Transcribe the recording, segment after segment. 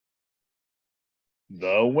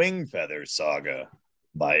The Wingfeather Saga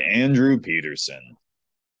by Andrew Peterson.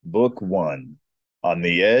 Book 1. On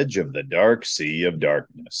the Edge of the Dark Sea of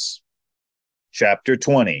Darkness. Chapter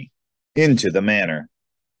 20. Into the Manor.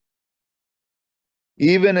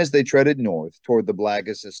 Even as they treaded north toward the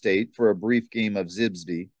Blaggis estate for a brief game of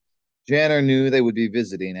Zibsby, Janner knew they would be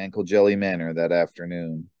visiting Uncle Jelly Manor that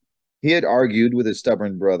afternoon. He had argued with his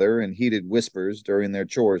stubborn brother in heated whispers during their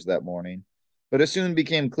chores that morning, but it soon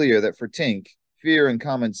became clear that for Tink, fear and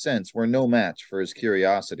common sense were no match for his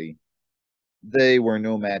curiosity. They were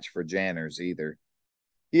no match for Janner's either.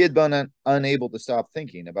 He had been unable to stop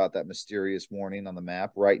thinking about that mysterious warning on the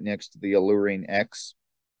map right next to the alluring X.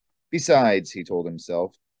 Besides, he told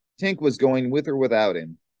himself, Tink was going with or without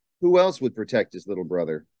him. Who else would protect his little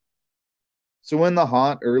brother? So in the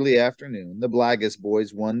hot, early afternoon, the Blaggis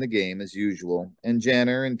boys won the game as usual, and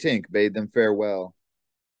Janner and Tink bade them farewell.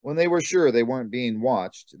 When they were sure they weren't being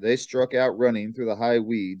watched, they struck out running through the high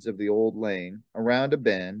weeds of the old lane, around a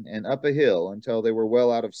bend, and up a hill until they were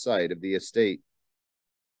well out of sight of the estate.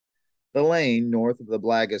 The lane north of the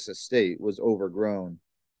Blaggis estate was overgrown.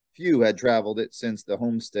 Few had traveled it since the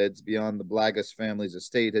homesteads beyond the Blaggis family's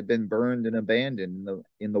estate had been burned and abandoned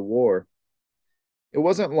in the war. It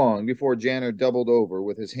wasn't long before Janner doubled over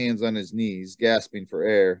with his hands on his knees, gasping for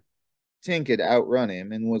air. Tink had outrun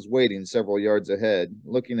him and was waiting several yards ahead,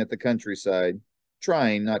 looking at the countryside,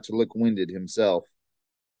 trying not to look winded himself.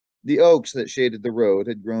 The oaks that shaded the road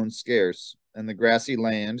had grown scarce, and the grassy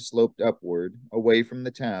land sloped upward, away from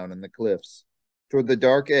the town and the cliffs, toward the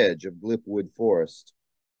dark edge of Glipwood Forest.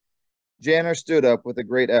 Janner stood up with a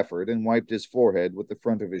great effort and wiped his forehead with the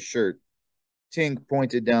front of his shirt. Tink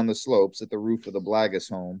pointed down the slopes at the roof of the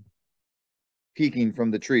Blaggis home, peeking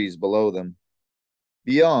from the trees below them.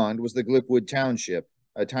 Beyond was the Glipwood Township,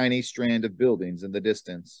 a tiny strand of buildings in the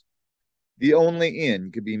distance. The only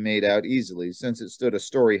inn could be made out easily since it stood a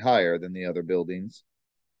story higher than the other buildings.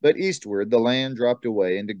 But eastward the land dropped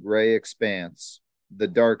away into gray expanse, the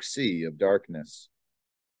dark sea of darkness.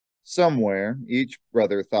 Somewhere, each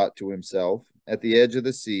brother thought to himself, at the edge of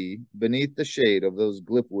the sea, beneath the shade of those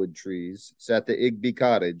Glipwood trees, sat the Igby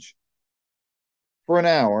cottage. For an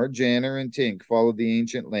hour, Janner and Tink followed the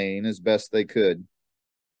ancient lane as best they could.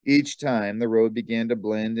 Each time the road began to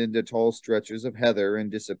blend into tall stretches of heather and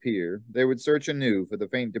disappear, they would search anew for the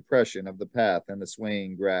faint depression of the path and the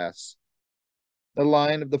swaying grass. The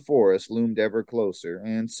line of the forest loomed ever closer,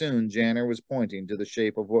 and soon Janner was pointing to the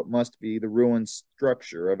shape of what must be the ruined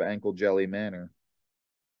structure of Uncle Jelly Manor.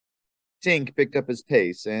 Tink picked up his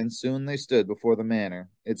pace, and soon they stood before the manor,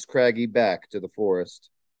 its craggy back to the forest.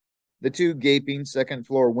 The two gaping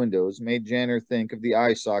second-floor windows made Janner think of the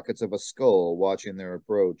eye sockets of a skull watching their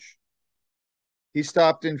approach. He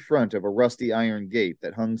stopped in front of a rusty iron gate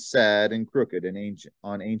that hung sad and crooked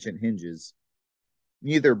on ancient hinges.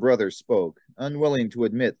 Neither brother spoke, unwilling to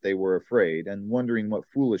admit they were afraid, and wondering what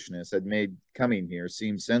foolishness had made coming here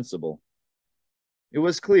seem sensible. It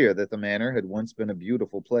was clear that the manor had once been a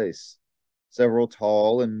beautiful place. Several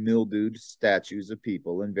tall and mildewed statues of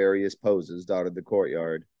people in various poses dotted the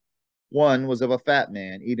courtyard. One was of a fat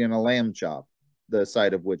man eating a lamb chop, the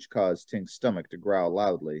sight of which caused Tink's stomach to growl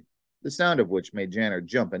loudly, the sound of which made Janner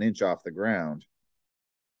jump an inch off the ground.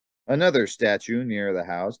 Another statue near the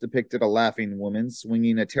house depicted a laughing woman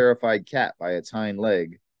swinging a terrified cat by its hind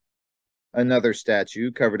leg. Another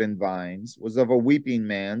statue, covered in vines, was of a weeping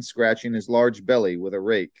man scratching his large belly with a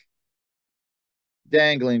rake.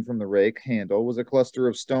 Dangling from the rake handle was a cluster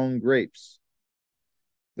of stone grapes.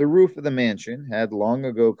 The roof of the mansion had long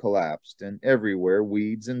ago collapsed, and everywhere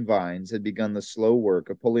weeds and vines had begun the slow work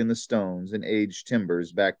of pulling the stones and aged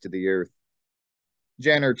timbers back to the earth.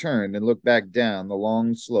 Janner turned and looked back down the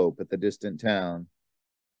long slope at the distant town.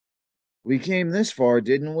 "We came this far,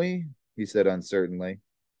 didn't we?" he said uncertainly.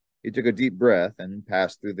 He took a deep breath and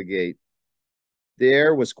passed through the gate. The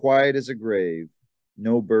air was quiet as a grave.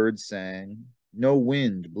 No birds sang. No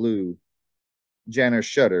wind blew. Janner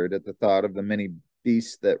shuddered at the thought of the many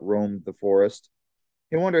beasts that roamed the forest.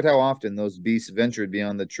 He wondered how often those beasts ventured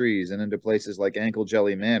beyond the trees and into places like Uncle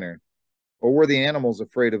Jelly Manor. Or were the animals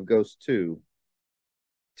afraid of ghosts too?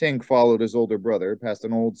 Tink followed his older brother past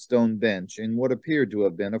an old stone bench in what appeared to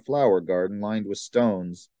have been a flower garden lined with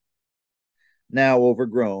stones, now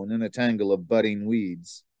overgrown in a tangle of budding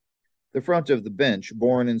weeds. The front of the bench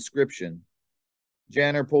bore an inscription.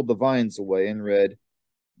 Janner pulled the vines away and read,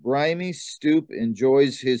 "Grimy Stoop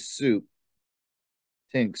enjoys his soup."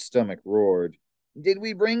 Tink's stomach roared. "Did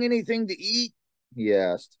we bring anything to eat?" he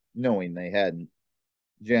asked, knowing they hadn't.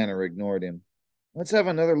 Janner ignored him. "Let's have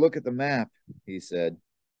another look at the map," he said.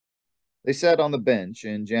 They sat on the bench,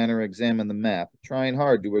 and Janner examined the map, trying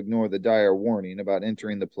hard to ignore the dire warning about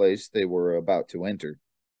entering the place they were about to enter.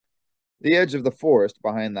 The edge of the forest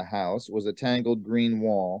behind the house was a tangled green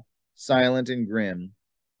wall, silent and grim,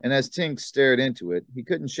 and as Tink stared into it, he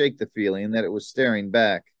couldn't shake the feeling that it was staring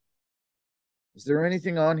back. Is there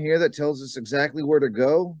anything on here that tells us exactly where to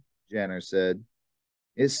go? Janner said.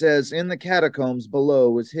 It says, in the catacombs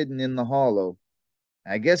below is hidden in the hollow.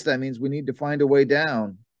 I guess that means we need to find a way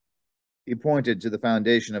down. He pointed to the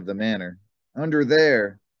foundation of the manor. Under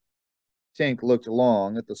there. Tink looked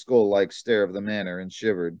long at the skull-like stare of the manor and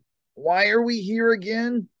shivered. Why are we here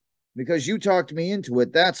again? Because you talked me into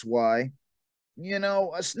it, that's why. You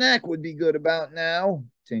know, a snack would be good about now,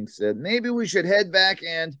 Tink said. Maybe we should head back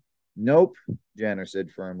and... Nope, Janner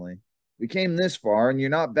said firmly. We came this far and you're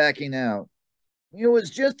not backing out. It was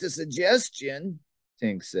just a suggestion,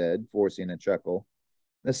 Tink said, forcing a chuckle.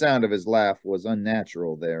 The sound of his laugh was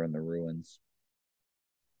unnatural there in the ruins.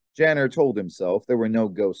 Janner told himself there were no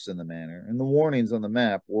ghosts in the manor, and the warnings on the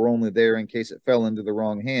map were only there in case it fell into the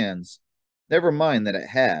wrong hands. Never mind that it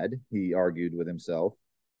had, he argued with himself.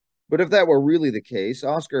 But if that were really the case,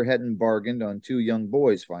 Oscar hadn't bargained on two young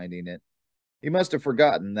boys finding it. He must have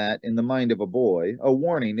forgotten that, in the mind of a boy, a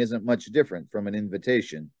warning isn't much different from an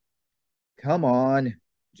invitation. Come on,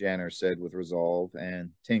 Janner said with resolve,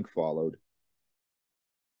 and Tink followed.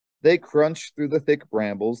 They crunched through the thick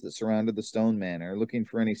brambles that surrounded the stone manor, looking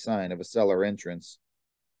for any sign of a cellar entrance.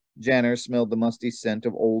 Janner smelled the musty scent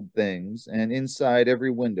of old things, and inside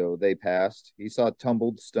every window they passed, he saw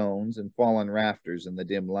tumbled stones and fallen rafters in the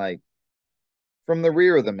dim light. From the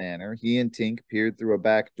rear of the manor, he and Tink peered through a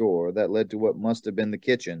back door that led to what must have been the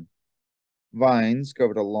kitchen. Vines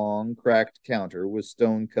covered a long, cracked counter with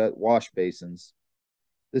stone-cut wash basins.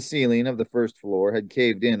 The ceiling of the first floor had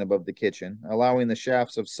caved in above the kitchen, allowing the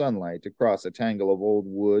shafts of sunlight to cross a tangle of old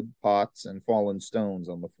wood, pots, and fallen stones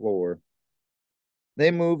on the floor. They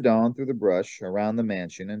moved on through the brush around the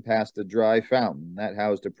mansion and past a dry fountain that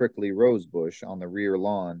housed a prickly rose bush on the rear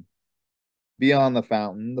lawn. Beyond the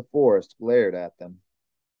fountain, the forest glared at them.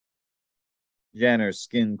 Janner's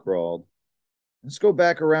skin crawled. Let's go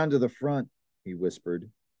back around to the front, he whispered.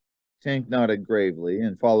 Tank nodded gravely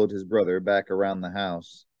and followed his brother back around the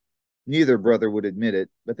house. Neither brother would admit it,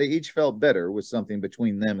 but they each felt better with something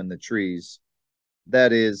between them and the trees.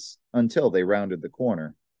 That is, until they rounded the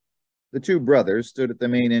corner. The two brothers stood at the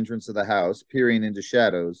main entrance of the house, peering into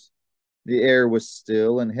shadows. The air was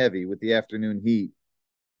still and heavy with the afternoon heat.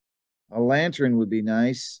 A lantern would be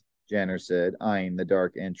nice, Janner said, eyeing the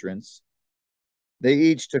dark entrance. They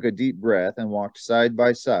each took a deep breath and walked side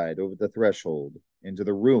by side over the threshold into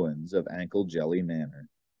the ruins of Ankle Jelly Manor.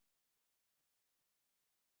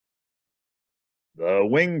 The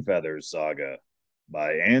Wingfeather Saga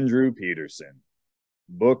by Andrew Peterson.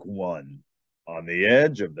 Book 1. On the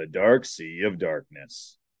Edge of the Dark Sea of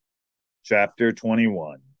Darkness. Chapter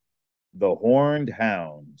 21. The Horned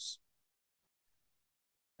Hounds.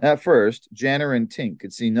 At first, Janner and Tink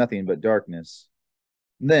could see nothing but darkness.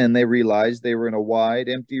 Then they realized they were in a wide,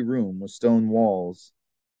 empty room with stone walls.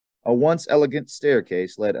 A once elegant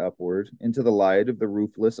staircase led upward into the light of the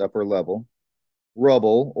roofless upper level.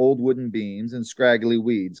 Rubble, old wooden beams, and scraggly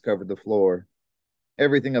weeds covered the floor.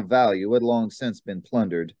 Everything of value had long since been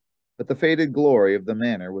plundered, but the faded glory of the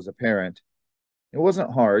manor was apparent. It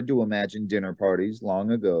wasn't hard to imagine dinner parties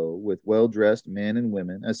long ago, with well-dressed men and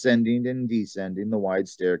women ascending and descending the wide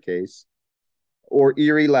staircase, or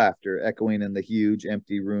eerie laughter echoing in the huge,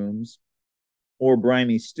 empty rooms, or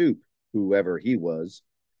Brimy Stoop, whoever he was,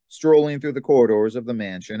 strolling through the corridors of the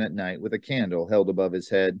mansion at night with a candle held above his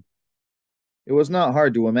head. It was not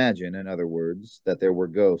hard to imagine, in other words, that there were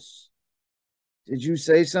ghosts. Did you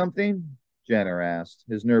say something? Janner asked,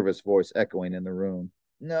 his nervous voice echoing in the room.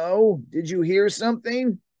 No, did you hear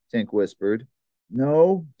something? Tink whispered.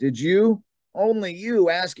 No, did you? Only you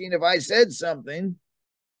asking if I said something.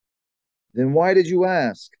 Then why did you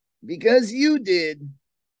ask? Because you did.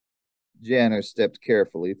 Janner stepped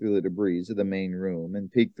carefully through the debris of the main room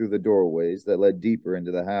and peeked through the doorways that led deeper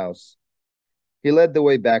into the house. He led the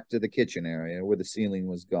way back to the kitchen area where the ceiling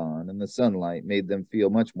was gone and the sunlight made them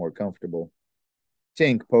feel much more comfortable.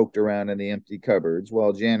 Tink poked around in the empty cupboards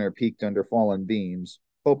while Janner peeked under fallen beams,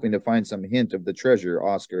 hoping to find some hint of the treasure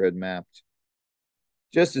Oscar had mapped.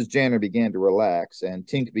 Just as Janner began to relax and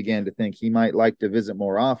Tink began to think he might like to visit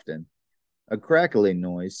more often, a crackling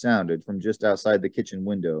noise sounded from just outside the kitchen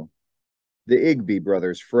window. The Igby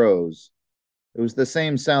brothers froze. It was the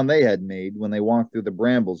same sound they had made when they walked through the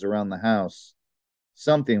brambles around the house.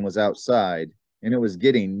 Something was outside, and it was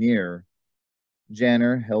getting nearer.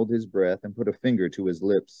 Janner held his breath and put a finger to his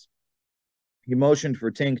lips. He motioned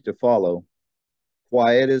for Tink to follow.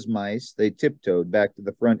 Quiet as mice, they tiptoed back to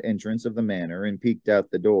the front entrance of the manor and peeked out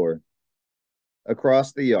the door.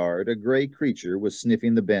 Across the yard, a gray creature was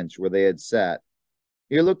sniffing the bench where they had sat.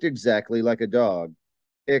 He looked exactly like a dog,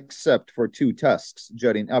 except for two tusks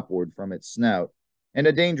jutting upward from its snout, and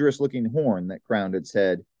a dangerous-looking horn that crowned its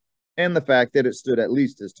head, and the fact that it stood at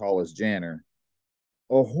least as tall as Janner.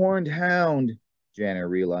 A horned hound, Janner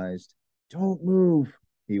realized. Don't move,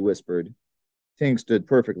 he whispered. Tink stood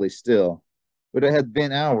perfectly still, but it had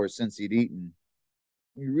been hours since he'd eaten.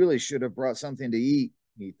 We really should have brought something to eat,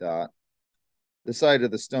 he thought. The side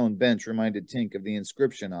of the stone bench reminded Tink of the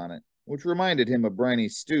inscription on it, which reminded him of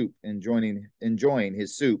Briny's stoop enjoying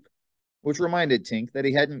his soup, which reminded Tink that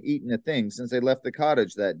he hadn't eaten a thing since they left the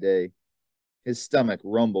cottage that day. His stomach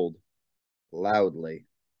rumbled loudly.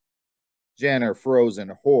 Janner froze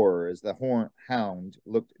in horror as the hound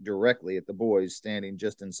looked directly at the boys standing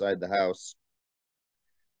just inside the house.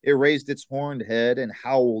 It raised its horned head and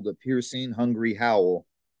howled a piercing, hungry howl.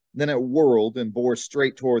 Then it whirled and bore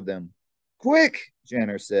straight toward them. Quick,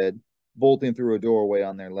 Janner said, bolting through a doorway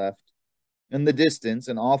on their left. In the distance,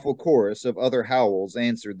 an awful chorus of other howls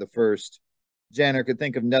answered the first. Janner could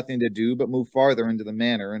think of nothing to do but move farther into the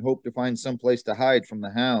manor and hope to find some place to hide from the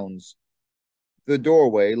hounds. The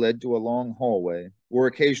doorway led to a long hallway, where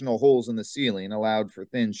occasional holes in the ceiling allowed for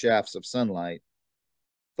thin shafts of sunlight.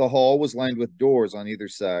 The hall was lined with doors on either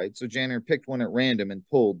side, so Janner picked one at random and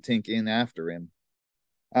pulled Tink in after him.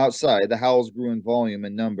 Outside, the howls grew in volume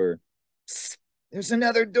and number. Psst, there's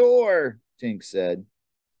another door, Tink said.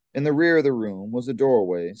 In the rear of the room was a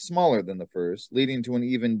doorway, smaller than the first, leading to an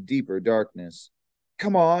even deeper darkness.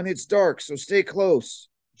 Come on, it's dark, so stay close,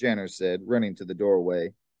 Janner said, running to the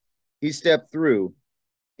doorway. He stepped through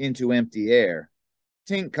into empty air.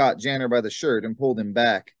 Tink caught Janner by the shirt and pulled him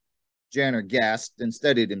back. Janner gasped and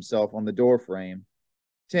steadied himself on the doorframe.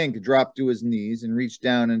 Tink dropped to his knees and reached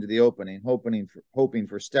down into the opening, hoping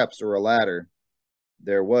for steps or a ladder.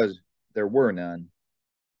 There were none.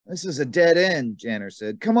 This is a dead end, Janner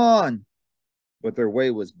said. Come on! But their way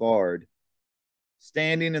was barred.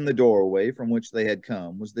 Standing in the doorway from which they had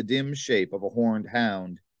come was the dim shape of a horned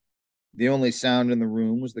hound. The only sound in the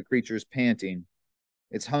room was the creature's panting.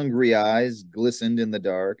 Its hungry eyes glistened in the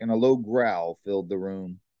dark, and a low growl filled the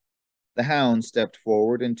room. The hound stepped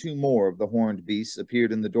forward, and two more of the horned beasts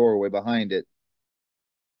appeared in the doorway behind it.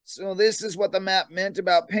 So this is what the map meant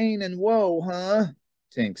about pain and woe, huh?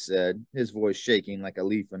 Tink said, his voice shaking like a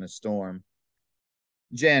leaf in a storm.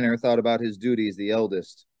 Janner thought about his duty as the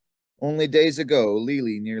eldest. Only days ago,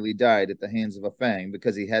 Lily nearly died at the hands of a Fang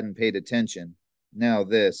because he hadn't paid attention. Now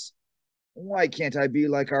this. Why can't I be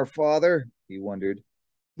like our father? He wondered.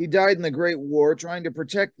 He died in the Great War trying to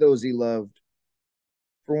protect those he loved.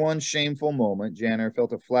 For one shameful moment, Janner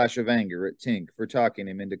felt a flash of anger at Tink for talking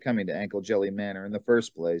him into coming to Ankle Jelly Manor in the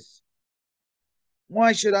first place.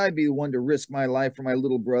 Why should I be the one to risk my life for my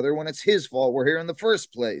little brother when it's his fault we're here in the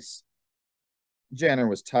first place? Janner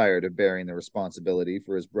was tired of bearing the responsibility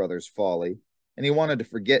for his brother's folly, and he wanted to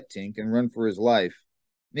forget Tink and run for his life.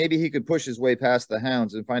 Maybe he could push his way past the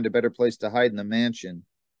hounds and find a better place to hide in the mansion.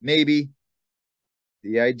 Maybe.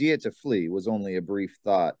 The idea to flee was only a brief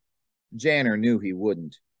thought. Janner knew he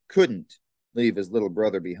couldn't leave his little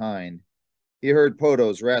brother behind. He heard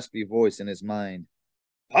Poto's raspy voice in his mind.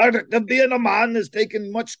 Part of being a man is taking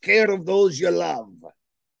much care of those you love.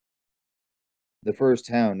 The first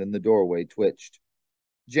hound in the doorway twitched.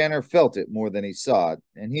 Janner felt it more than he saw it,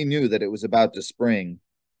 and he knew that it was about to spring.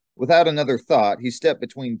 Without another thought, he stepped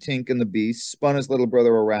between Tink and the beast, spun his little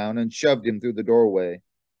brother around, and shoved him through the doorway.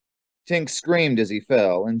 Tink screamed as he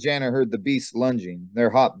fell, and Janner heard the beasts lunging, their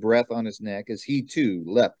hot breath on his neck as he too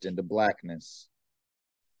leapt into blackness.